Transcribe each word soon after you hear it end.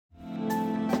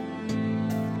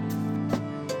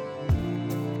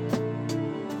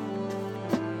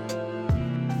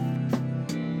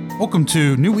Welcome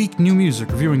to New Week, New Music,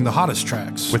 reviewing the hottest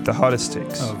tracks with the hottest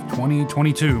takes of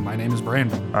 2022. My name is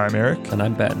Brandon. I'm Eric. And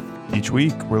I'm Ben. Each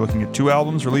week, we're looking at 2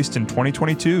 albums released in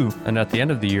 2022. And at the end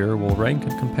of the year, we'll rank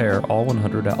and compare all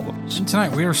 100 albums. And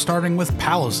tonight we are starting with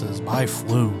Palaces by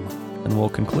Flume. And we'll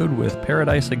conclude with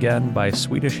Paradise Again by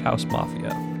Swedish House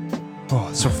Mafia.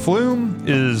 Oh, so Flume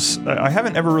is, I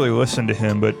haven't ever really listened to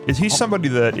him, but is he somebody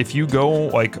that if you go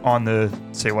like on the,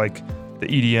 say like the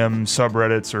EDM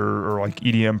subreddits or like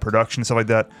EDM production, stuff like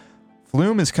that,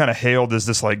 Flume is kind of hailed as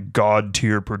this like god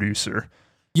tier producer.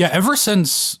 Yeah, ever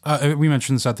since we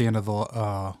mentioned this at the end of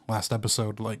the last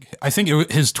episode, like I think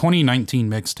his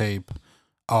 2019 mixtape,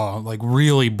 like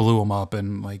really blew him up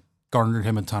and like garnered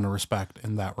him a ton of respect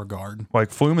in that regard.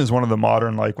 Like Flume is one of the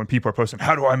modern, like when people are posting,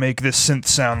 how do I make this synth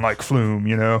sound like Flume?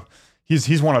 You know,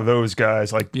 he's one of those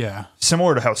guys. Like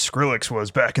similar to how Skrillex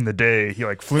was back in the day. He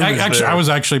like Flume. I was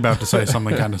actually about to say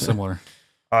something kind of similar.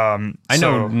 I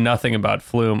know nothing about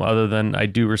Flume other than I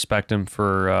do respect him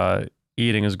for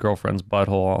eating his girlfriend's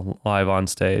butthole live on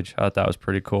stage. I thought that was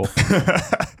pretty cool.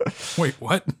 Wait,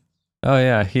 what? Oh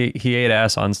yeah, he ate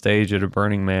ass on stage at a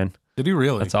Burning Man. Did he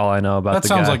really? That's all I know about the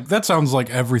guy. That sounds like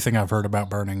everything I've heard about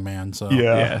Burning Man. So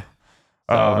yeah.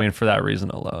 So, I mean, for that reason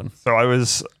alone. So I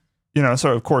was,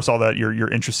 so of course all that you're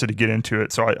interested to get into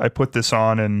it. So I put this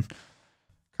on, and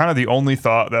kind of the only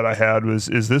thought that I had was,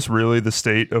 is this really the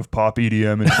state of pop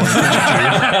EDM in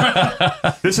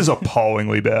 2022? This is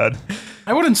appallingly bad.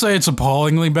 I wouldn't say it's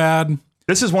appallingly bad.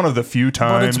 This is one of the few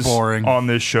times on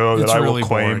this show that I will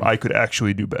claim boring. I could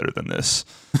actually do better than this.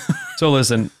 So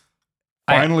listen.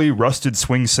 Finally, Rusted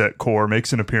Swing Set Core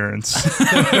makes an appearance. So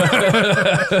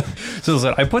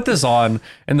listen, I put this on,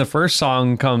 and the first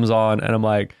song comes on, and I'm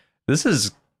like, this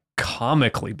is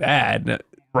comically bad.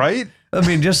 Right? I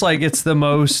mean, just like it's the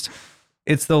least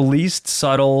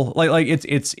subtle, like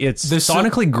it's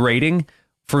sonically grating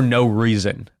for no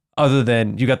reason other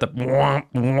than you got the womp,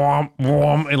 womp,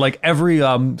 womp, and like every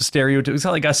stereotype. It's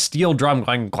like a steel drum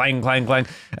clang, clang, clang, clang,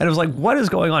 and it was like, what is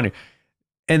going on here?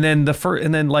 And then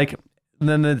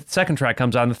then the second track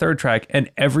comes on, the third track, and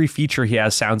every feature he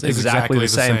has sounds exactly the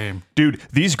same. Dude,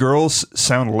 these girls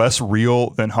sound less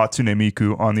real than Hatsune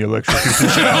Miku on the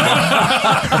Electrocution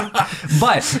album.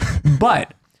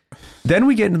 But then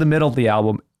we get into the middle of the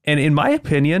album, and in my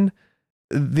opinion,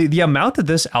 the amount that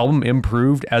this album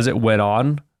improved as it went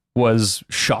on was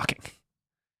shocking.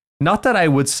 Not that I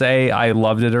would say I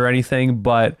loved it or anything,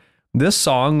 but this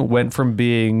song went from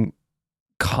being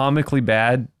comically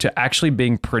bad to actually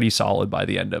being pretty solid by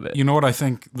the end of it. You know what I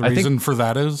think the reason for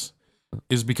that is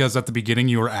because at the beginning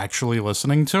you were actually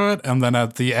listening to it, and then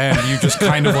at the end you just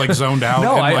kind of like zoned out.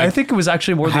 No, and I think it was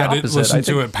actually more the opposite. Listen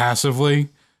to it passively,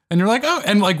 and you're like, oh,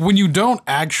 and like when you don't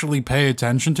actually pay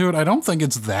attention to it, I don't think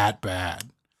it's that bad.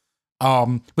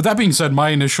 But that being said, my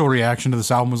initial reaction to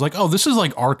this album was like, oh, this is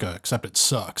like Arca, except it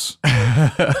sucks.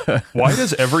 Why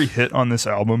does every hit on this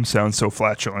album sound so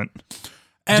flatulent?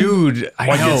 And dude,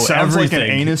 I know, it sounds everything. like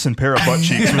an anus and pair of butt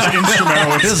cheeks was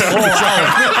instrumental in This whole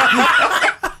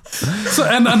album. So,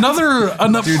 and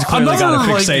Dude's clearly got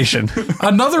a fixation.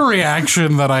 Another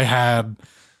reaction that I had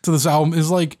to this album is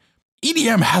like,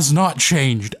 EDM has not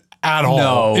changed at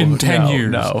all in 10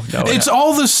 years. No, it's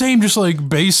all the same, just like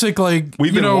basic, like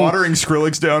we've been watering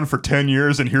Skrillex down for 10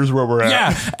 years, and here's where we're at.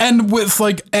 Yeah, and with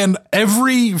like, and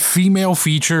every female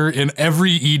feature in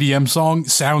every EDM song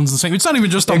sounds the same. It's not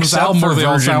even just on this album where they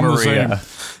all sound the same.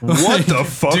 What the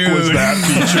fuck was that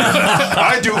feature?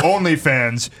 I do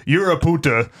OnlyFans. You're a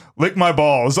puta. Lick my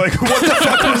balls. Like, what the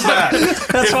fuck was that?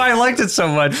 That's why I liked it so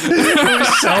much. It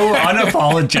was so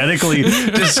unapologetically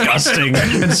disgusting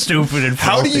and stupid and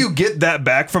How do you get that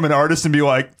back from an artist and be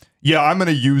like, yeah, I'm going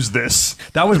to use this?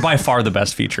 That was by far the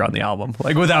best feature on the album,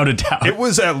 like without a doubt. It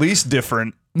was at least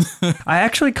different. I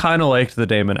actually kind of liked the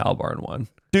Damon Albarn one.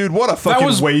 Dude, what a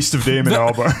fucking waste of Damon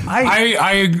Albarn.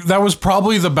 I that was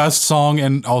probably the best song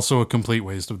and also a complete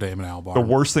waste of Damon Albarn. The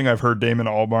worst thing I've heard Damon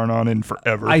Albarn on in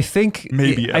forever. I think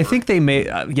maybe. I think they made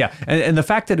and the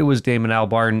fact that it was Damon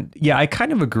Albarn, I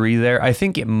kind of agree there. I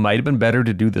think it might have been better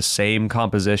to do the same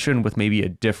composition with maybe a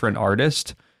different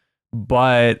artist,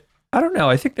 but I don't know.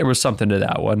 I think there was something to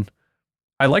that one.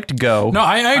 I liked Go. No,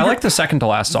 I liked the second to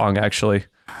last song actually.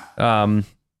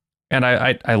 And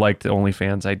I liked the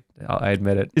OnlyFans. I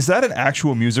admit it. Is that an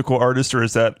actual musical artist, or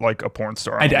is that like a porn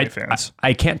star on OnlyFans?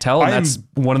 I can't tell, and that's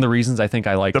one of the reasons I think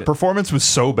I liked it. The performance was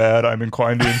so bad, I'm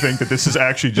inclined to think that this is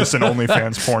actually just an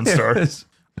OnlyFans porn star.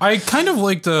 I kind of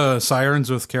liked Sirens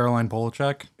with Caroline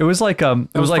Polachek. It was like it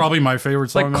was like, probably my favorite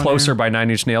song. Like Closer by Nine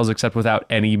Inch Nails, except without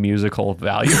any musical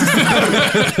value.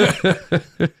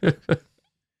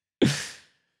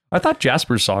 I thought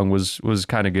Jasper's song was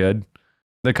kind of good.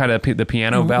 The kind of the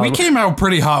piano We ballad. came out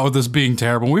pretty hot with this being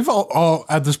terrible. We've all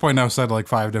at this point now said like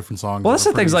 5 different songs. Well, that's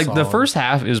the that are thing. Is pretty like the solid. first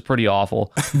half is pretty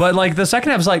awful, but like the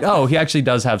second half is like, oh, he actually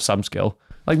does have some skill.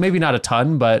 Like maybe not a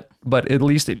ton, but at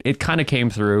least it kind of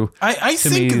came through. I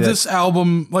think me that- this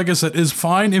album, like I said, is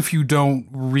fine if you don't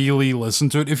really listen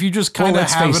to it. If you just kind of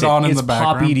let's have face it on in it's the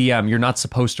pop background, EDM. You're not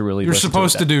supposed to really. you're listen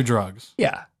supposed to it. do drugs.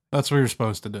 Yeah, That's what you're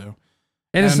supposed to do.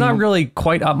 and it's not And- really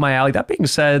quite up my alley. That being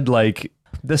said, like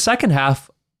the second half,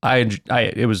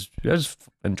 it was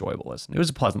enjoyable listen. It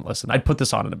was a pleasant listen. I'd put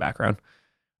this on in the background,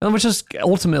 and which is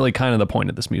ultimately kind of the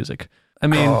point of this music. I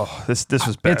mean, Oh, this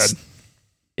was bad. it's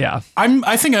yeah.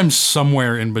 I think I'm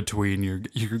somewhere in between.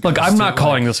 Look, I'm not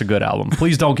calling this a good album.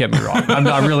 Please don't get me wrong.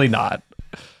 I'm really not.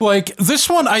 like this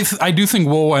one. I do think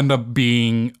will end up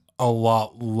being a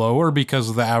lot lower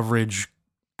because the average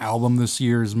album this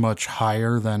year is much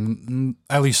higher than,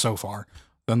 at least so far,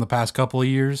 than the past couple of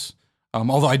years.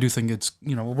 Although I do think it's,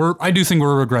 I do think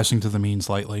we're regressing to the mean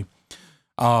slightly.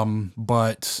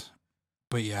 But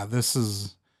yeah,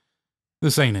 this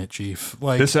ain't it, Chief.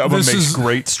 Like This album makes is,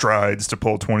 great strides to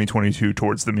pull 2022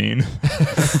 towards the mean.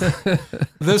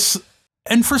 this,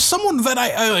 and for someone that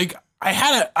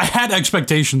I had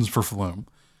expectations for Flume.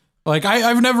 Like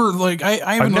I've never like I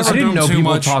haven't I listened to didn't him know too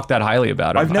people much. talk that highly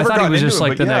about him. I've never I thought he gotten was into just him,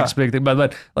 like but the yeah. next big thing.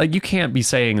 But like you can't be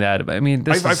saying that. I mean,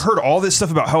 this I've heard all this stuff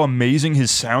about how amazing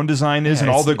his sound design is Yeah,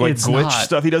 and all the it's glitch not.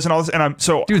 stuff he does and all this. And I'm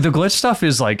so dude, the glitch stuff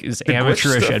is like is the glitch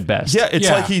amateurish stuff- at best. Yeah, it's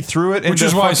Yeah. like he threw it. Which into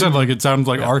is why I said fucking- like it sounds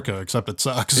like Arca, except it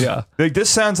sucks. yeah. like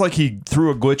this sounds like he threw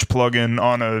a glitch plugin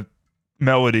on a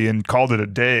melody and called it a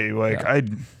day. Like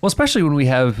Well, especially when we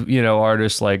have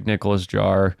artists like Nicholas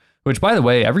Jar. Which, by the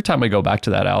way, every time I go back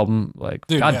to that album, like,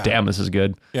 Dude, god yeah. damn, this is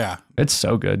good. Yeah. It's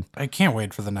so good. I can't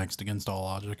wait for the next Against All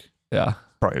Logic. Yeah.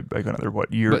 probably like another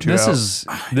year or But two this out. is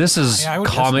Yeah, I would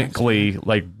guess comically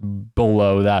like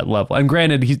below that level. And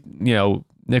granted,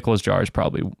 Nicholas Jar is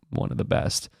probably one of the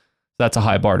best. That's a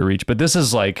high bar to reach. But this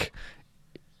is like,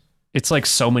 it's like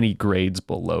so many grades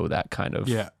below that kind of.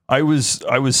 Yeah. I was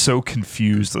so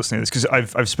confused listening to this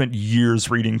because I've spent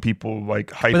years reading people like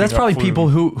hyping. But that's up probably Flume. people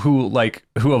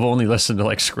who have only listened to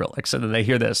like Skrillex and then they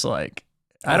hear this like,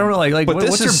 I don't know, like But what's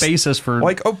this your is, basis for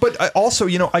like? Oh, but I also,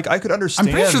 I could I'm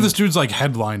understand. pretty sure this dude's like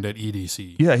headlined at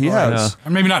EDC. Yeah, he has. Or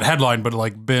maybe not headlined, but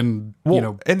like been,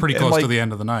 Well, and- pretty and, close to like, the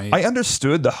end of the night. I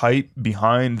understood the hype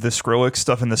behind the Skrillex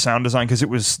stuff and the sound design because it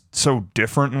was so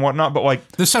different and whatnot. But like,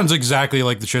 this sounds exactly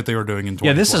like the shit they were doing in 2012.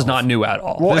 Yeah, this is not new at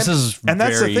all. well, this and, is and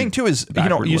that's the very thing too is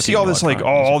you see all backward-looking this like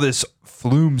electronic all this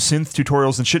Flume synth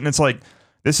tutorials and shit, and it's like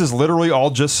this is literally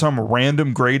all just some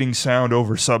random grading sound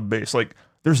over sub bass. Like,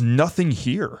 there's nothing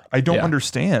here. I don't Yeah.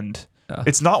 understand.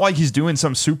 It's not like he's doing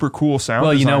some super cool sound.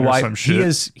 Well, you know design or why? some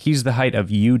shit. He's the height of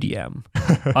UDM,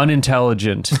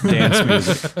 unintelligent dance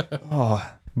music.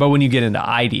 But when you get into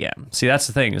IDM, see that's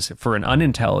the thing is for an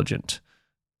unintelligent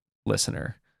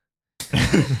listener.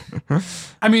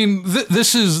 I mean,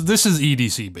 this is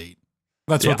EDC bait.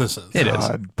 That's what this is. It is.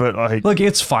 God, but like Look,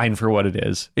 it's fine for what it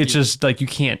is. It's just like you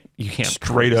can't straight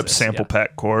praise up this. sample Yeah.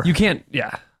 pack core. You can't.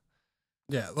 Yeah.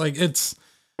 Yeah, like it's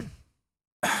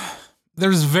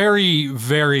there's very,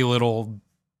 very little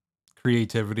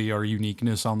creativity or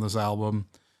uniqueness on this album.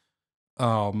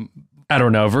 I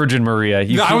don't know. Virgin Maria.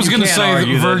 I was going to say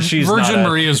that she's Virgin not a-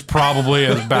 Maria is probably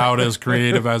about as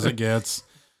creative as it gets.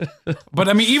 But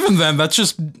I mean, even then, that's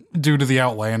just due to the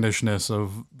outlandishness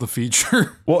of the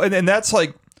feature. Well, and that's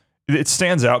like it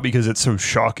stands out because it's so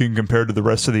shocking compared to the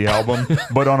rest of the album.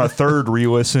 But on a third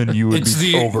re-listen, you would It's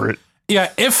be the- over it.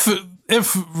 Yeah, if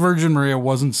Virgin Maria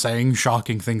wasn't saying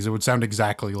shocking things, it would sound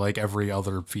exactly like every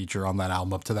other feature on that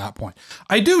album up to that point.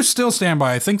 I do still stand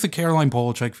by. I think the Caroline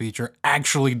Polachek feature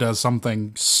actually does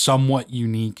something somewhat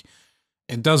unique.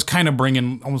 It does kind of bring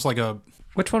in almost like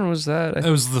Which one was that? it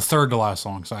was the third to last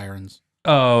song, Sirens.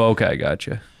 Oh, okay,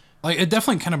 gotcha. Like it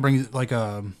definitely kind of brings like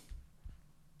I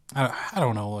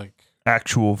don't know, like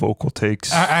Actual vocal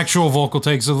takes. actual vocal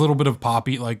takes, a little bit of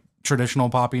poppy, like traditional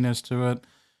poppiness to it,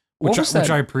 What was that? which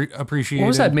I appreciated. What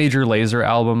was that Major Lazer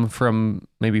album from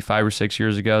maybe 5 or 6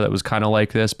 years ago that was kind of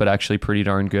like this, but actually pretty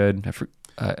darn good?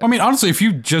 I mean, honestly, if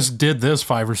you just did this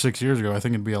 5 or 6 years ago, I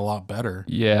think it'd be a lot better.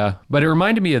 Yeah, but it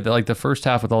reminded me of like the first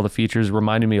half with all the features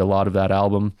reminded me a lot of that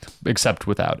album, except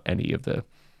without any of the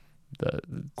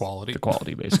Quality.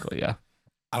 quality, basically. Yeah.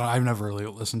 I've never really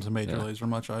listened to Major Lazer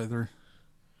much either.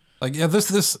 Like, yeah, this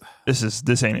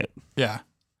This ain't it. yeah.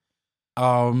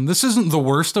 This isn't the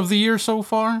worst of the year so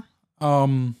far.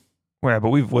 Yeah, but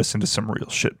we've listened to some real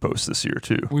shit posts this year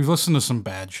too. We've listened to some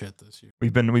bad shit this year.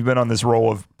 We've been on this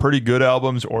roll of pretty good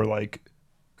albums or like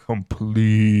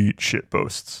complete shit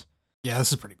posts. Yeah,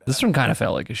 this is pretty bad. This one kind of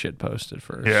felt like a shit post at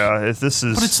first. Yeah, this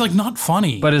is. But it's like not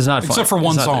funny. But it's not funny. Except for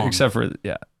one song. Except for,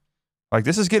 yeah. Like,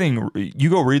 this is getting. You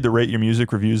go read the Rate Your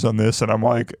Music reviews on this, and I'm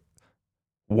like,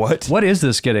 what? What is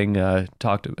this getting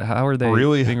talked about? How are they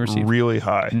being received? Really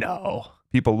high. No.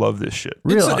 People love this shit.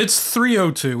 Really? It's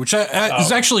 302, which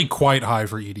is actually quite high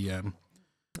for EDM.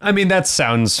 I mean, that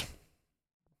sounds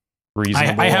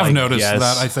reasonable. I have noticed guess.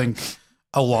 that. I think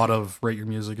a lot of Rate Your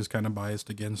Music is kind of biased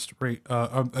against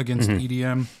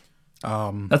EDM.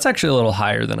 That's actually a little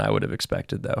higher than I would have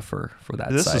expected, though, for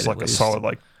that This site, is like at a least. solid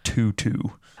like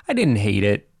 2-2. I didn't hate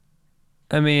it.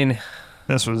 I mean,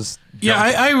 This was. Yeah,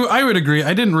 I would agree.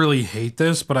 I didn't really hate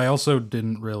this, but I also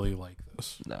didn't really like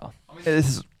this. no.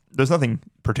 There's nothing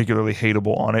particularly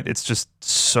hateable on it. It's just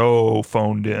so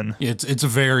phoned in. It's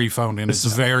very phoned in. It's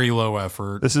very low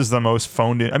effort. This is the most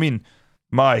phoned in. I mean,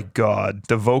 my God,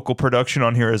 the vocal production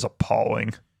on here is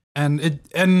appalling. And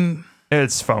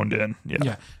It's phoned in.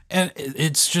 Yeah. and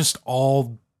it's just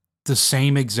all the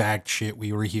same exact shit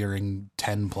we were hearing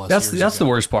 10 plus years That's ago. the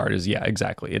worst part is, yeah,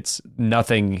 exactly. It's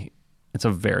nothing. It's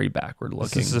a very backward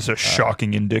looking. This is a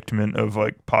shocking indictment of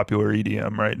like popular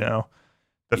EDM right now.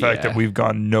 The fact that we've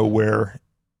gone nowhere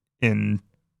in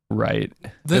right.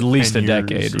 At least 10 a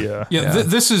years. decade. Yeah.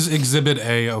 This is exhibit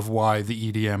A of why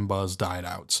the EDM buzz died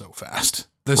out so fast.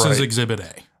 This is Right. exhibit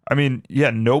A. I mean,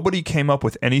 yeah, nobody came up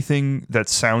with anything that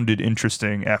sounded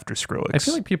interesting after Skrillex. I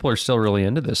feel like people are still really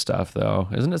into this stuff, though.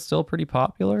 Isn't it still pretty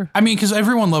popular? I mean, because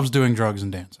everyone loves doing drugs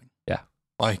and dancing. Yeah.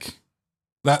 Like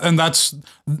that, and that's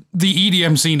the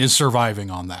EDM scene is surviving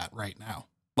on that right now.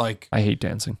 Like, I hate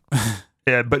dancing.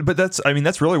 Yeah, but that's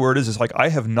really where it is. Is like I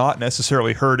have not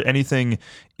necessarily heard anything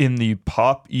in the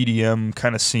pop EDM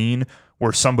kind of scene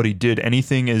where somebody did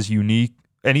anything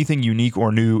unique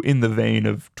or new in the vein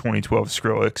of 2012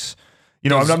 Skrillex.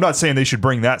 You know, I'm not saying they should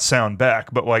bring that sound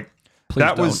back, but like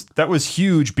Please that was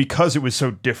huge because it was so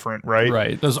different, right?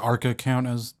 Right. does Arca count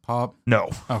as pop?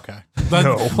 No. Okay.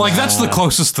 No. Like that's the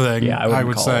closest thing Yeah, I I wouldn't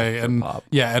would call say. her And pop.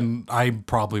 yeah, and I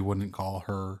probably wouldn't call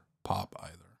her pop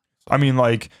either. I mean,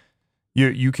 like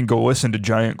you can go listen to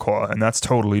Giant Claw, and that's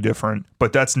totally different.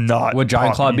 But that's not. Would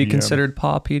Giant pop Claw be EDM. considered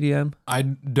pop E EDM? I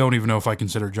don't even know if I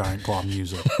consider Giant Claw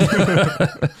music.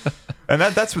 And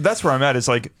that's where I'm at. Is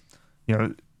like, you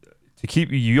know,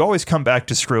 you always come back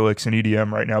to Skrillex and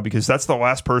EDM right now because that's the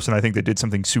last person I think that did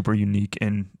something super unique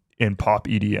in pop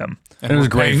EDM. And it was we're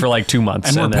great paying- for like 2 months.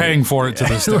 and we're then- paying for it to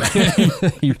this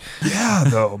day. Yeah,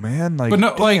 though, man. Like, But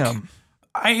no, like damn.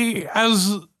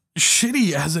 as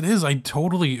shitty as it is, I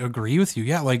totally agree with you.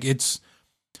 Yeah, like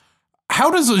how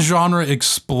does a genre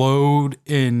explode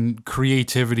in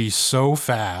creativity so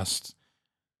fast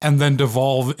and then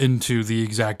devolve into the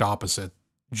exact opposite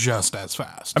just as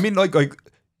fast? I mean, like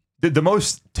the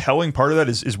most telling part of that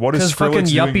is what is Because fucking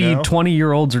Skrillex doing yuppie now?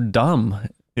 20-year-olds are dumb.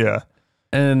 Yeah,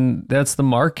 And that's the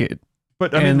market.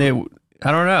 but I don't know.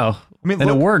 I mean, And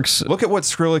it look, works. look at what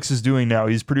Skrillex is doing now.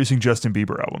 He's producing Justin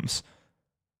Bieber albums.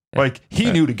 Like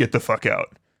he knew to get the fuck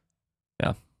out.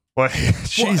 Yeah. Like, Well,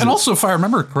 Jesus. and also, if I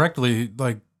remember correctly,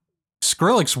 like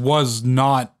Skrillex was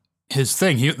not his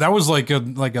thing. That was like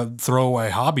a throwaway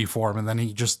hobby for him, and then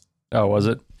he just Oh, was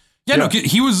it? no,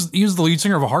 he was the lead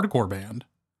singer of a hardcore band.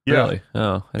 yeah. Really?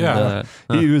 Oh, I didn't know that.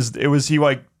 Huh. He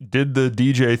like did the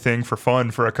DJ thing for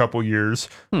fun for a couple years,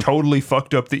 totally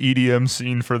fucked up the EDM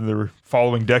scene for the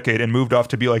following decade and moved off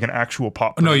to be like an actual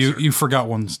pop No, producer. you forgot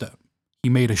one step. He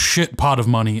made a shit pot of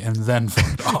money and then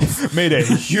fucked off. Made a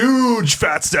huge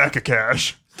fat stack of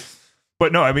cash.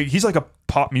 But no, I mean he's like a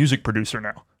pop music producer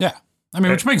now. Yeah, I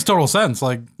mean, which makes total sense.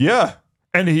 Like, Yeah.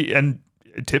 And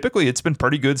typically it's been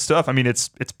pretty good stuff. I mean it's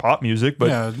pop music, but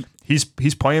yeah, he's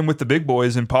playing with the big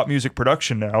boys in pop music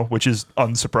production now, which is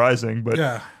unsurprising, but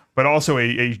yeah, but also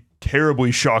a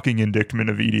terribly shocking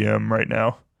indictment of EDM right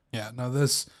now. yeah. No,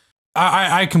 this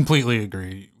I completely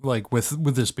agree. Like with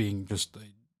this being just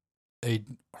a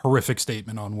horrific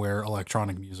statement on where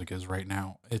electronic music is right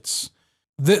now. It's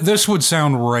this would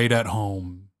sound right at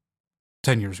home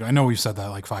 10 years ago. I know we've said that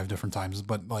like 5 different times,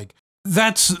 but like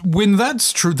that's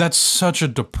true. That's such a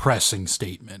depressing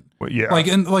statement. Well, yeah. Like,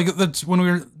 and like that's when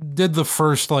we did the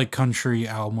first like country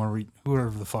album where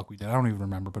whoever the fuck we did, I don't even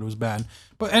remember, but it was bad.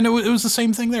 But and it was the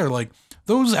same thing there. Like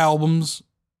those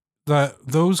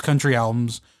country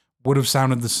albums would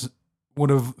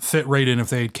have fit right in if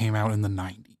they had came out in the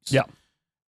 90s. Yeah.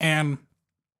 And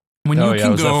when Oh, you yeah, can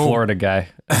it was go that Florida guy.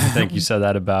 I think you said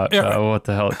that about, Yeah. what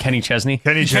the hell? Kenny Chesney?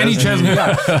 Kenny Chesney, Chesney.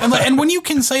 yeah. and when you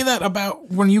can say that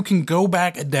about when you can go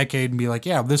back a decade and be like,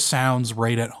 yeah, this sounds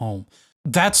right at home.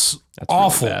 That's really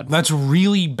awful. bad. That's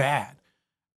really bad.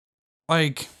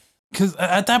 Like, because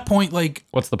at that point, like,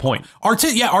 What's the point?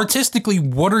 Artistically,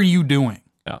 what are you doing?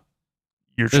 Yeah.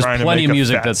 You're There's trying to plenty make of a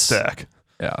music fat that's- stack.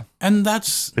 Yeah. And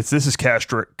that's This is cash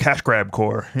grab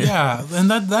core. yeah, and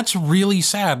that's really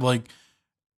sad. Like,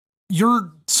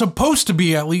 you're supposed to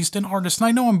be at least an artist, and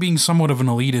I know I'm being somewhat of an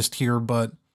elitist here,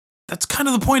 but that's kind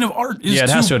of the point of art. Is Yeah, it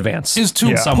has to advance. Is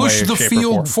to some push way, the shape, or form.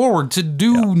 field forward, to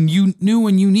do new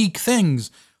and unique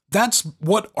things. That's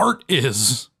what art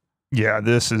is. Yeah,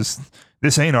 this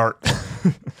ain't art.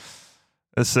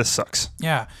 This sucks.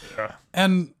 Yeah. Yeah.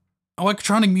 And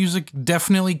electronic music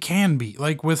definitely can be,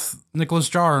 like with Nicholas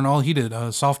Jar and all he did,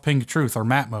 Soft Pink Truth or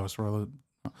Matmos,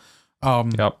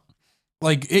 Yep.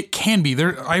 like it can be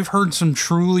there. I've heard some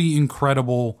truly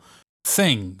incredible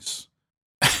things,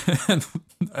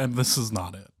 and this is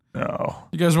not it. No.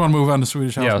 You guys want to move on to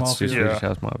Swedish House Yeah, let's Mafia? do Swedish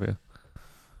House Mafia.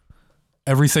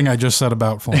 Everything I just said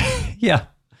about film. Yeah.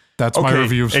 That's my Okay,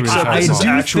 review of Swedish except House this is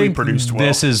Mafia. actually think produced well.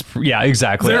 This is, yeah,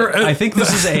 exactly. I think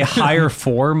this is a higher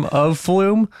form of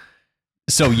Flume.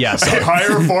 So yes, A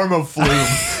higher form of flume.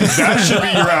 That should be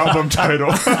your album title.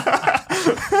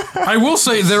 I will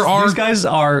say there are these guys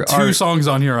are two songs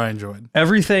on here I enjoyed.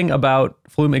 everything about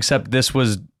Flume except this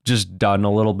was just done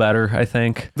a little better, I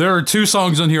think. There are two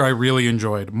songs on here I really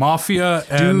enjoyed: Mafia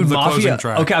and the closing Mafia.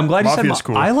 track. Okay, I'm glad you Mafia's said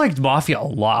cool. I liked Mafia a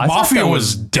lot. I thought Mafia that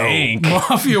was dank. dope.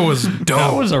 Mafia was dope.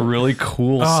 That was a really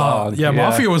cool song. Yeah,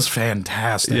 Mafia was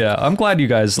fantastic. Yeah, I'm glad you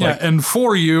guys Yeah, like. and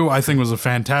For You, I think, was a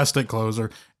fantastic closer.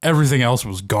 Everything else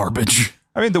was garbage.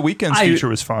 I mean, the Weeknd's feature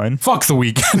was fine. Fuck The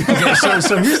Weeknd. Okay,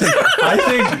 so here's the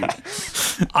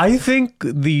thing. I think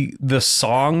the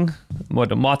song,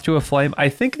 what, Moth to a Flame, I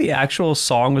think the actual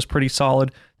song was pretty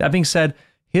solid. That being said,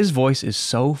 his voice is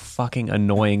so fucking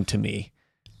annoying to me.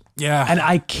 Yeah. And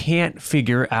I can't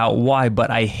figure out why, but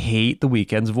I hate The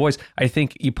Weeknd's voice. I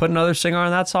think you put another singer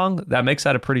on that song, that makes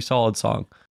that a pretty solid song.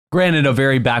 Granted, a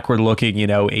very backward looking,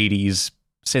 80s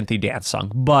synthy dance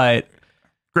song, but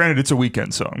Granted, it's a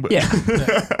Weeknd song, but yeah.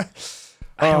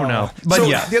 I don't know. But so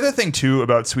yeah. the other thing too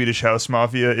about Swedish House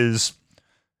Mafia is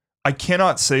I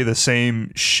cannot say the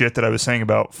same shit that I was saying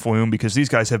about Flume because these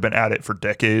guys have been at it for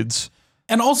decades.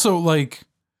 And also, like,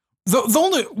 the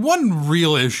only one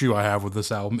real issue I have with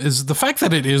this album is the fact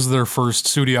that it is their first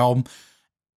studio album,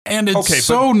 and it's Okay,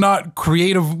 so not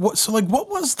creative. What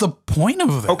was the point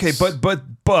of this? Okay,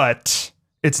 but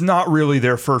it's not really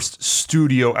their first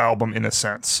studio album in a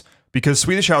sense because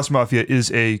Swedish House Mafia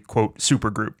is a quote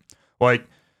supergroup. Like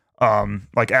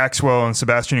Axwell and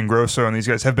Sebastian Ingrosso and these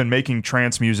guys have been making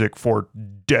trance music for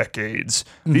decades.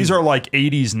 These are like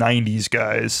 80s, 90s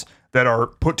guys that are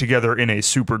put together in a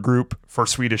supergroup for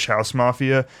Swedish House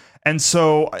Mafia. And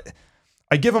so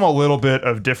I give them a little bit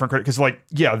of different credit because, like,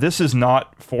 yeah, this is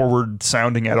not forward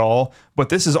sounding at all, but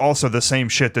this is also the same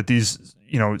shit that these,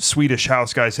 Swedish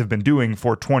house guys have been doing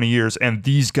for 20 years, and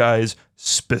these guys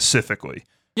specifically.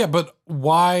 Yeah, but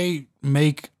why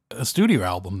make a studio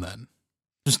album then?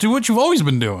 Just do what you've always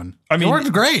been doing. I mean, it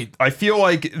worked great. I feel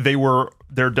like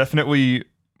they're definitely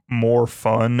more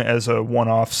fun as a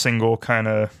one-off single kind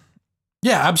of.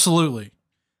 Yeah, absolutely.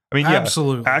 I mean, yeah,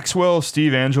 Absolutely. Axwell,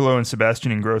 Steve Angelo, and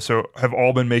Sebastian Ingrosso have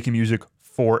all been making music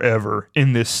forever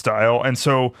in this style, and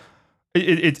so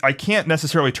I can't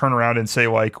necessarily turn around and say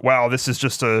like, wow, this is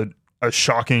just a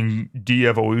shocking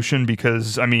de-evolution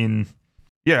because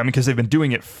because they've been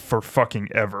doing it for fucking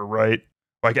ever, right?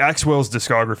 Like Axwell's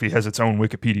discography has its own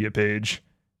Wikipedia page.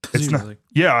 It's not,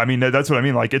 yeah, I mean that's what I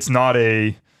mean. Like it's not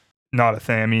a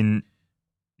thing. I mean,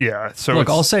 yeah. So Look,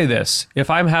 I'll say this: if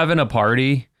I'm having a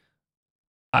party,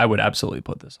 I would absolutely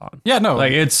put this on. Yeah, no.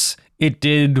 Like it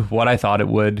did what I thought it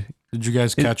would. Did you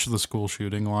guys catch the school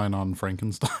shooting line on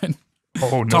Frankenstein?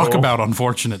 oh no, Talk about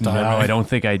unfortunate timing. No, I don't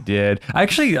think I did. I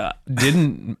actually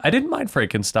didn't. I didn't mind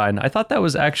Frankenstein. I thought that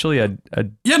was actually a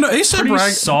Yeah, no, ASAP pretty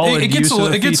Rocky. solid It gets use of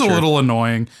the it gets a feature. little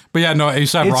annoying, but yeah, no,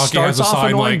 ASAP it Rocky starts has a off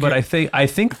sign annoying, like. but I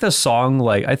think the song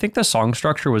I think the song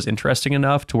structure was interesting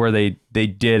enough to where they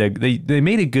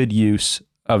made a good use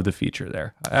of the feature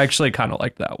there. I actually kind of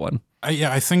liked that one.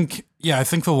 I think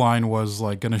the line was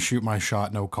like, "Gonna shoot my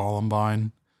shot, no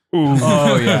Columbine." Ooh.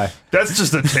 Oh yeah, that's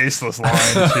just a tasteless line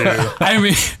too. I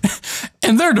mean,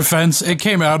 in their defense,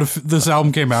 this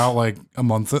album came out like a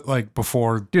month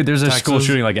before. dude. There's a Texas. school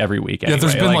shooting like every week. Yeah,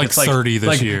 there's anyway. been it's 30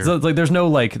 this year. There's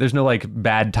no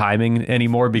bad timing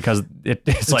anymore because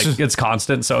it's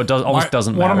constant, so it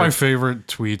doesn't matter. One of my favorite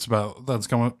tweets about that's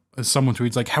coming is someone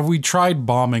tweets like, "Have we tried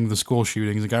bombing the school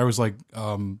shootings?" The guy was like,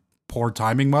 "Poor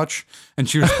timing much," and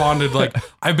she responded like,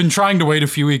 "I've been trying to wait a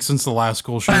few weeks since the last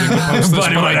school shooting to post this,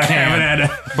 but I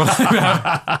can't."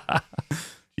 But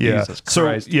Yeah. Jesus So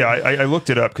Christ. yeah, I looked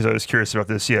it up because I was curious about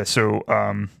this. Yeah. So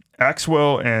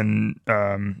Axwell and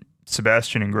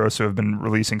Sebastian Ingrosso have been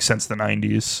releasing since the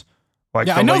 90s. Like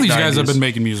yeah, I know these guys have been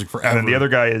making music forever. And then the other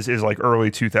guy is like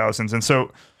early 2000s. And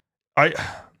so I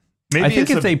think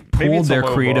if they pulled their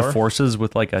creative forces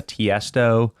with like a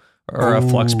Tiesto or a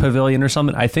Flux Pavilion or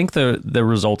something, I think the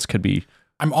results could be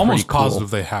I'm almost positive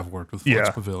they have worked with Flux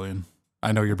Pavilion.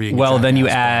 I know you're being well. Then you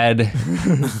add,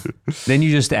 then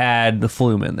you just add the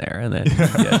Flume in there, and then.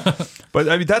 Yeah. But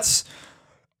I mean,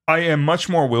 I am much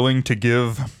more willing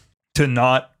to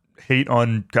not hate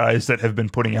on guys that have been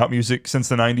putting out music since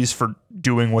the 90s for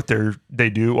doing what they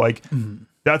do. Like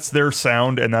that's their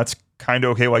sound, and that's kind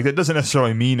of okay. Like that doesn't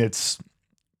necessarily mean it's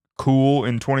cool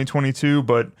in 2022,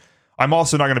 but I'm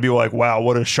also not going to be like, wow,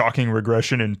 what a shocking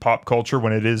regression in pop culture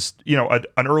when it is,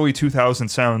 an early 2000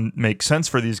 sound makes sense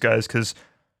for these guys because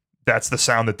that's the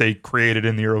sound that they created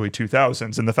in the early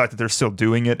 2000s. And the fact that they're still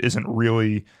doing it isn't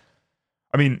really,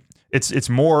 I mean, it's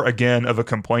more, again, of a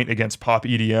complaint against pop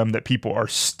EDM that people are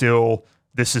still,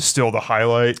 this is still the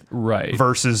highlight. Right.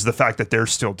 Versus the fact that they're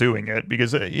still doing it.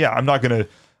 Because, I'm not going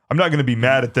to be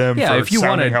mad at them for if you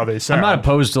sounding how they sound. I'm not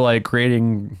opposed to like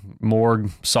creating more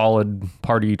solid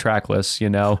party track lists,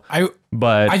 One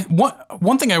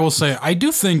thing I will say, I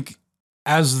do think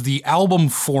as the album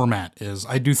format is,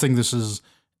 I do think this is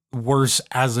worse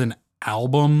as an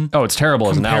album. Oh, it's terrible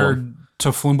as an album compared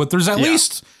to Flume, but there's at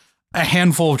least a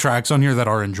handful of tracks on here that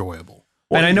are enjoyable.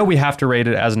 And I know we have to rate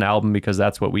it as an album because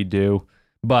that's what we do,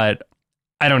 but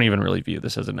I don't even really view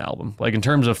this as an album. Like in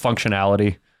terms of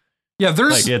functionality. Yeah,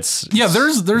 there's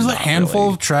a handful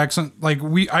of tracks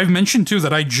I've mentioned too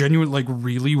that I genuinely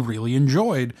really, really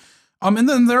enjoyed. And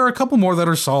then there are a couple more that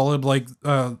are solid, like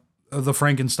the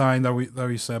Frankenstein that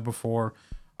we said before.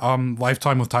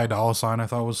 Lifetime with Ty Dolla $ign I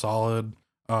thought was solid.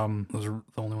 Those are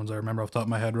the only ones I remember off the top of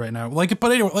my head right now.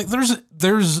 But anyway,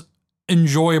 there's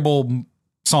enjoyable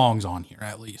songs on here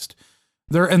at least.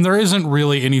 There isn't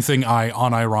really anything I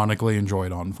unironically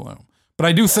enjoyed on Flume. But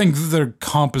I do think the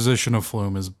composition of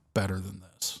Flume is better than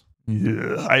this.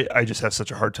 Yeah, I just have such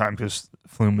a hard time because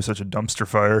Flume was such a dumpster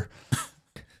fire.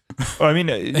 I mean,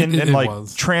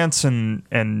 and trance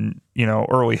and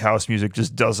early house music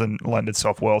just doesn't lend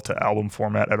itself well to album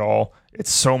format at all.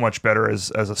 It's so much better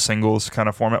as a singles kind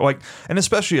of format. And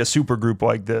especially a super group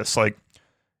like this,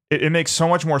 it makes so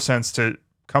much more sense to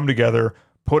come together,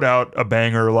 put out a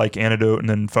banger like Antidote, and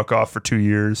then fuck off for 2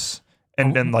 years,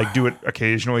 and do it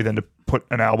occasionally than to put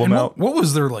an album out. What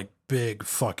was their big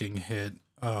fucking hit?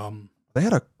 They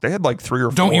had like 3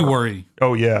 or 4. Don't You Worry.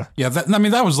 Oh yeah. Yeah,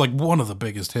 that was one of the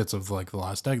biggest hits of the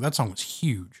last decade. That song was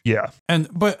huge. Yeah.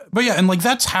 But yeah, and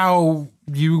that's how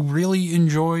you really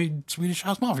enjoyed Swedish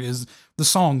House Mafia is the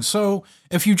songs. So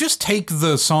if you just take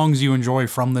the songs you enjoy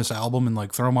from this album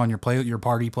and throw them on your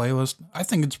party playlist, I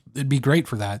think it'd be great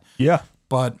for that. Yeah.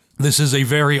 But this is a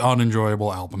very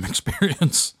unenjoyable album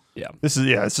experience. Yeah. This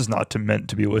is not meant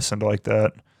to be listened like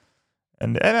that.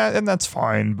 And that's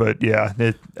fine, but yeah,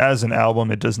 as an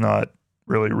album, it does not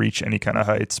really reach any kind of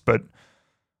heights. But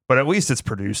at least it's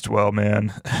produced well,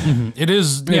 man. It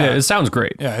is. Yeah, it sounds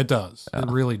great. Yeah, it does. Yeah.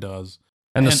 It really does.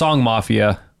 And the song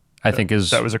Mafia, I think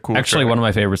that was a cool actually track. One of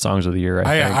my favorite songs of the year.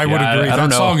 I would agree.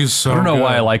 That song is so. I don't know good.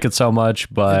 why I like it so much,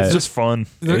 but it's just fun.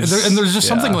 And there's just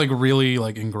something really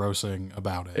engrossing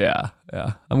about it. Yeah.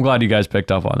 I'm glad you guys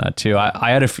picked up on that too.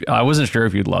 I wasn't sure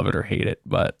if you'd love it or hate it,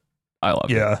 but I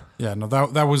love it. Yeah. No,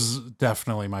 that was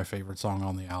definitely my favorite song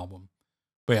on the album.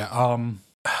 But yeah,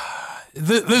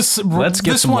 let's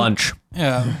get some lunch.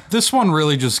 Yeah, this one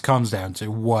really just comes down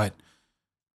to what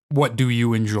do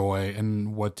you enjoy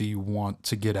and what do you want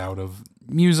to get out of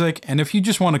music. And if you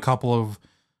just want a couple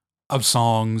of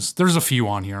songs, there's a few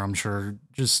on here, I'm sure.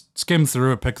 Just skim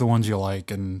through it, pick the ones you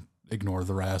like, and ignore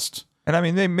the rest. And I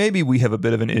mean, maybe we have a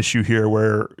bit of an issue here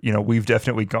where we've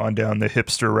definitely gone down the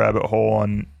hipster rabbit hole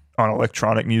on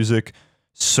electronic music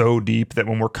so deep that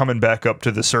when we're coming back up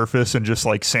to the surface and just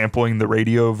sampling the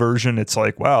radio version, it's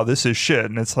like, wow, this is shit.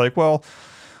 And it's like, well,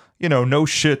 no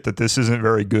shit that this isn't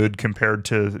very good compared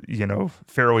to,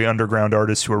 fairly underground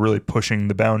artists who are really pushing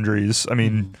the boundaries. I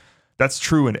mean, that's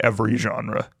true in every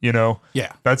genre,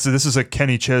 Yeah. This is a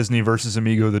Kenny Chesney versus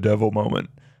Amigo the Devil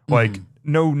moment.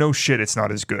 No shit, it's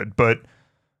not as good. But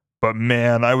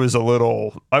man, I was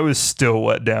still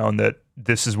let down that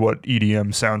this is what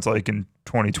EDM sounds like in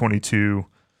 2022.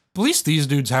 At least these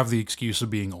dudes have the excuse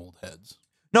of being old heads.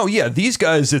 No, yeah, these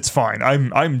guys, it's fine.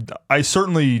 I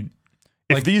certainly,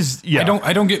 if these, yeah.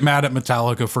 I don't get mad at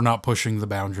Metallica for not pushing the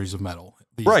boundaries of metal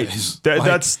these days.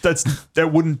 That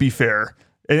wouldn't be fair.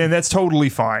 And that's totally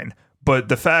fine. But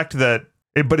the fact that,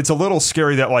 but it's a little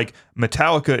scary that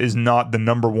Metallica is not the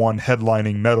number one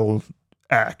headlining metal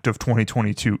act of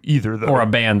 2022 either, though. Or a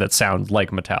band that sounds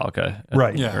like Metallica.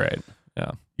 Right. Yeah. Right.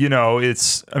 Yeah. You know,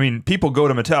 people go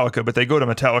to Metallica, but they go to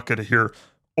Metallica to hear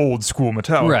old school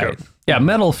Metallica. Right. Yeah.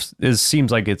 Metal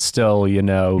seems like it's still,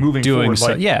 Moving doing forward,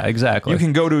 like, yeah, exactly. You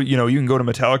can go to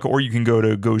Metallica, or you can go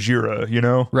to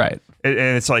Gojira, Right. And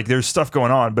it's like there's stuff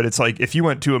going on, but it's like if you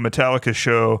went to a Metallica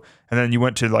show and then you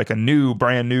went to like a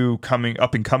brand new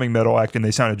up and coming metal act and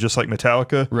they sounded just like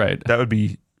Metallica, Right. that would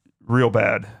be real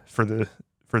bad for the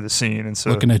scene. And so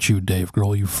Looking at you, Dave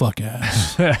Grohl, you fuck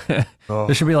ass.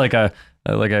 There should be like a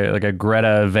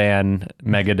Greta Van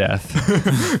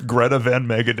Megadeth. Greta Van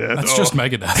Megadeth. That's just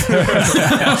Megadeth.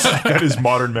 That is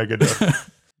modern Megadeth.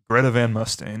 Greta Van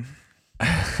Mustaine.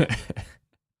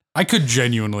 I could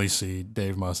genuinely see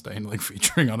Dave Mustaine like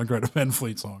featuring on a Greta Van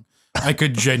Fleet song. I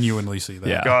could genuinely see that.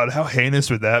 Yeah. God, how heinous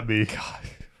would that be?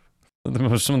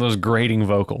 Some of those grating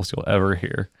vocals you'll ever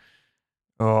hear.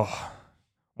 Oh,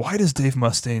 why does Dave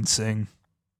Mustaine sing?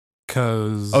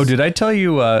 Because Oh, did I tell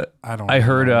you? I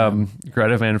heard know.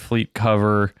 Greta Van Fleet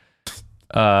cover.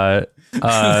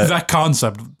 That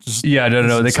concept. Just Yeah, no. is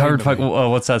They insane covered to me.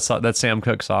 what's that song? That Sam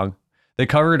Cooke song. They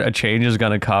covered "A Change Is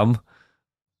Gonna Come."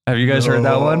 Have you guys heard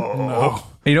that one? No.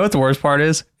 You know what the worst part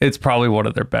is? It's probably one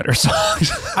of their better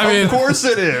songs. I mean, Of course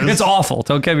it is. It's awful.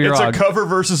 Don't get me It's wrong. a cover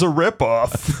versus a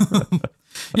ripoff.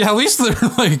 yeah, at least they're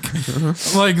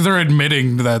like they're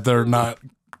admitting that they're not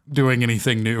doing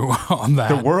anything new on that.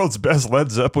 The world's best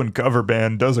Led Zeppelin cover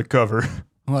band does a cover.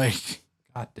 Like,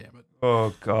 god damn it.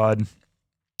 Oh God,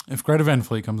 If Greta Van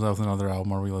Fleet comes out with another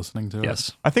album, are we listening to it?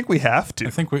 Yes. I think we have to. I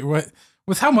think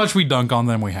with how much we dunk on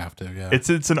them, we have to. Yeah. It's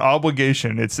an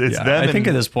obligation. It's Yeah, them. I think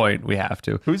at and this point we have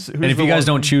to. who's And if the you guys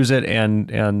one- don't choose it,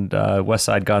 and West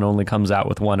Side Gun only comes out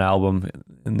with one album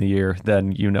in the year,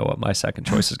 then you know what my second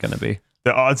choice is going to be.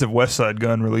 the odds of West Side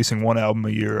Gun releasing one album a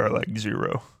year are like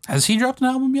 0. Has he dropped an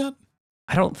album yet?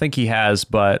 I don't think he has,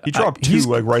 but He dropped 2 he's,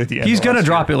 like right at the end. he's of going to last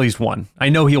drop year. at least one. I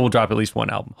know he will drop at least one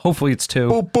album. Hopefully it's 2.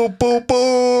 Boom, boom, boom,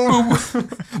 boom.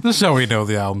 This is how we know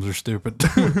the albums are stupid.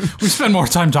 We spend more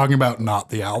time talking about not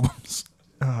the albums.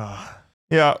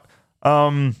 Yeah.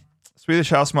 Swedish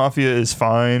House Mafia is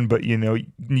fine, but you know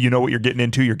what you're getting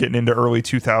into. You're getting into early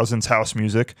 2000s house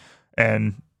music,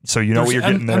 and so you know what you're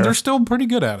getting and there. they're still pretty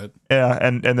good at it. Yeah,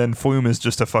 and then Flume is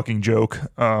just a fucking joke.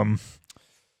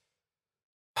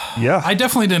 Yeah. I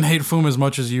definitely didn't hate Flume as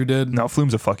much as you did. No,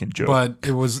 Flume's a fucking joke. But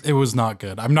it was not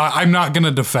good. I'm not gonna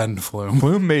defend Flume.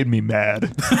 Flume made me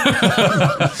mad.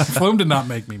 Flume did not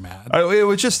make me mad. It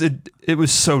was just it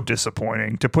was so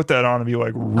disappointing to put that on and be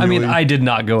like, really? I mean, I did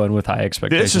not go in with high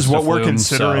expectations. this is to what we're Flume,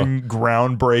 considering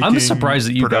groundbreaking. I'm surprised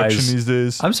that you production guys- these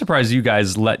days. I'm surprised you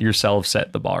guys let yourself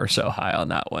set the bar so high on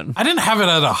that one. I didn't have it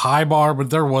at a high bar, but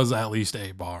there was at least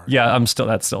a bar. Yeah,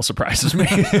 that still surprises me.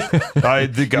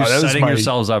 That You're was setting my,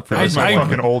 yourselves up for that was this. my I-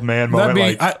 fucking old man That moment.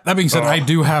 being, like, that being said, oh. I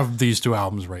do have these two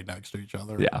albums right next to each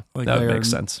other. Yeah, Like, that they makes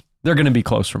are- sense. They're going to be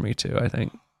close for me too, I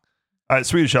think.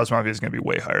 Swedish House Mafia is going to be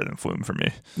way higher than Flume for me,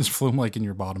 Is Flume like in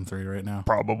your bottom 3 right now?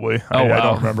 probably. Oh, I wow.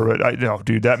 don't remember, but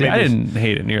dude, that See, made I me- didn't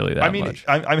hate it nearly that I mean, much.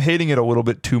 I'm hating it a little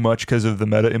bit too much because of the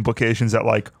meta implications that,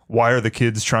 like, why are the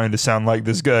kids trying to sound like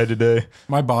this guy today?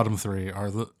 My bottom 3 are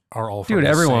all from Dude, the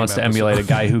everyone same wants to episode. emulate a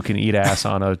guy who can eat ass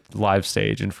on a live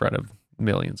stage in front of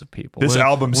millions of people. This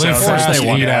album live sounds fast, like they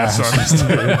want eat ass ass. on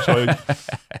the stage.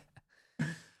 Like,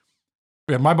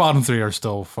 Yeah, my bottom 3 are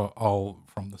still all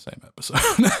from the same episode.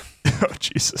 oh,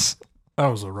 Jesus. That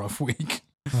was a rough week.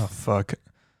 Oh, fuck.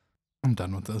 I'm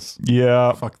done with this.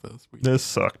 Yeah, Fuck this week. this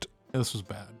sucked. This was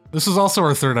bad. This is also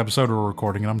our 3rd episode we're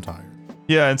recording, and I'm tired.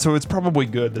 Yeah, and so it's probably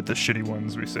good that the shitty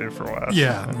ones we save for last.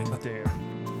 Yeah. Damn.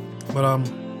 But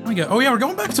we're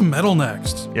going back to metal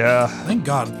next. Yeah. Thank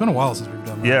God, it's been a while since we've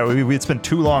done that. Yeah, it's been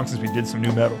too long since we did some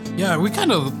new metal. Yeah, we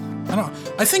kind of.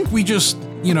 I think we just,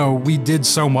 we did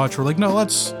so much. We're like, no,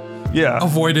 let's Yeah.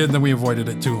 avoid it, and then we avoided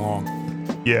it too long.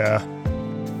 Yeah.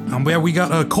 We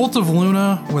got Cult of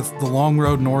Luna with The Long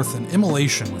Road North and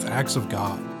Immolation with Acts of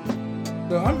God.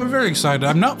 So I'm very excited.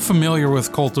 I'm not familiar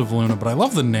with Cult of Luna, but I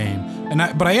love the name.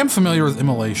 But I am familiar with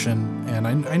Immolation, and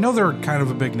I know they're kind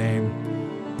of a big name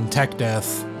in tech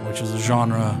death, which is a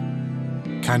genre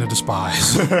kind of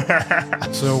despise.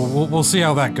 So we'll see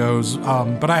how that goes.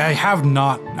 But I have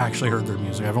not actually heard their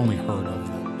music. I've only heard of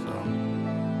them.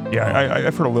 Yeah,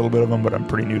 I've heard a little bit of them, but I'm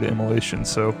pretty new to Immolation,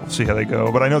 so we'll see how they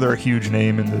go. But I know they're a huge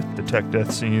name in the tech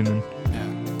death scene. And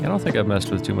I don't think I've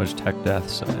messed with too much tech death,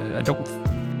 so I don't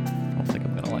think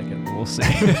I'm gonna like it. But we'll see.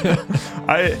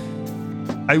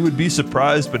 I would be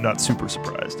surprised, but not super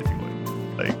surprised, if you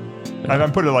would. Like,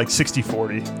 I'm putting it like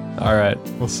 60-40. All right.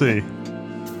 We'll see.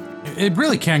 It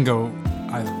really can go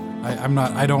either. I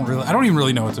don't even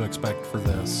really know what to expect for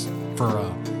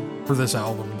for this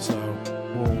album. So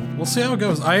we'll see how it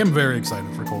goes. I am very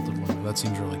excited for Cult of Luna. That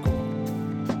seems really cool.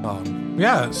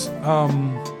 Yes.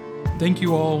 Thank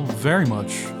you all very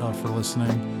much for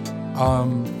listening.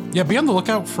 Be on the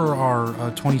lookout for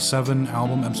our 27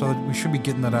 album episode. We should be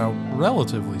getting that out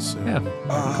relatively soon. Yeah,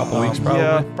 a couple weeks probably.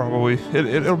 Yeah, probably.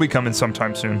 It'll be coming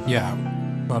sometime soon. Yeah,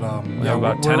 but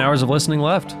about 10 hours of listening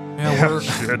left. Yeah, we're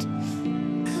Shit.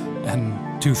 and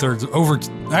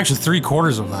 2/3 actually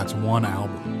 3/4 of that's one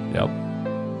album. Yep.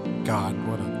 God,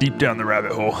 what a Deep down the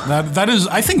rabbit hole. that is.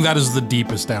 I think that is the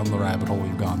deepest down the rabbit hole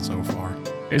we've gone so far.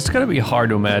 It's gonna be hard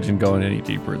to imagine going any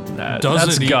deeper than that. Does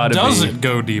That's it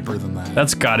go deeper than that?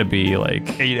 That's gotta be like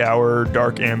 8-hour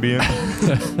dark ambient.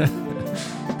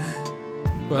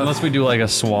 unless we do like a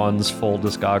Swan's full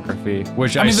discography,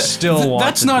 which I, mean, still want.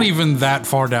 That's to not do. even that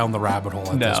far down the rabbit hole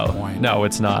at this No, point. no,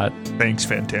 it's not. Thanks,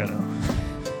 Fantana.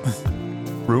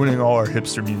 Ruining all our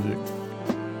hipster music.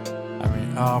 I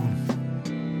mean,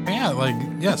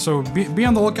 so be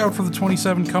on the lookout for the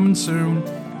 27 coming soon,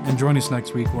 and join us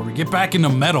next week where we get back into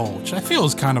metal, which I feel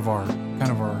is kind of our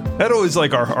Metal is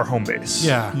like our home base.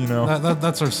 yeah, You know?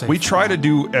 that's our safe. We try to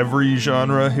do every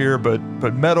genre here, but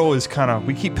metal is kind of,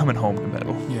 we keep coming home to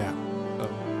metal. Yeah.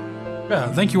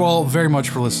 So, thank you all very much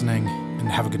for listening, and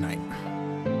have a good night.